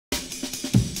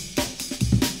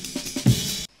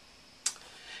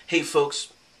Hey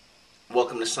folks,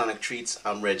 welcome to Sonic Treats.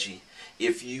 I'm Reggie.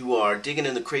 If you are digging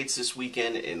in the crates this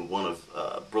weekend in one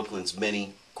of Brooklyn's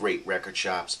many great record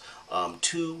shops,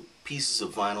 two pieces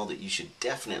of vinyl that you should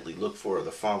definitely look for are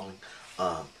the following.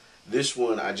 This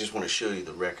one, I just want to show you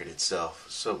the record itself.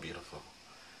 So beautiful.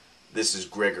 This is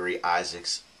Gregory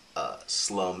Isaac's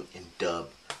Slum in Dub.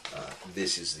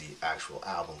 This is the actual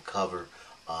album cover.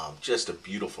 Just a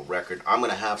beautiful record. I'm going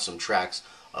to have some tracks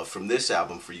from this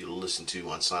album for you to listen to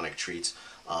on Sonic Treats.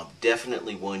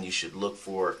 Definitely one you should look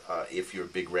for if you're a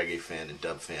big reggae fan and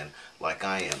dub fan like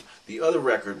I am. The other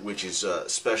record, which is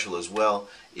special as well,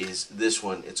 is this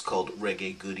one. It's called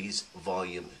Reggae Goodies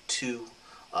Volume 2.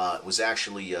 It was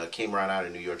actually came right out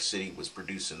of New York City, was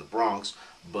produced in the Bronx,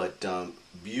 but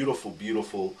beautiful,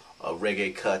 beautiful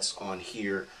reggae cuts on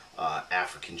here.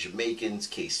 African Jamaicans,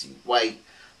 KC White,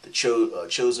 the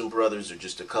Chosen Brothers are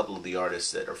just a couple of the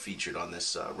artists that are featured on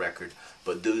this record.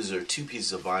 But those are two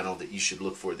pieces of vinyl that you should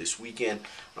look for this weekend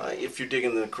if you're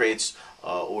digging the crates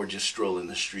or just strolling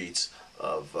the streets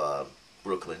of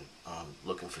Brooklyn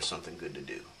looking for something good to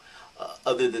do.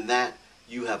 Other than that,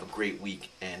 you have a great week,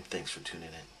 and thanks for tuning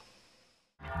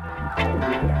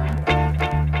in.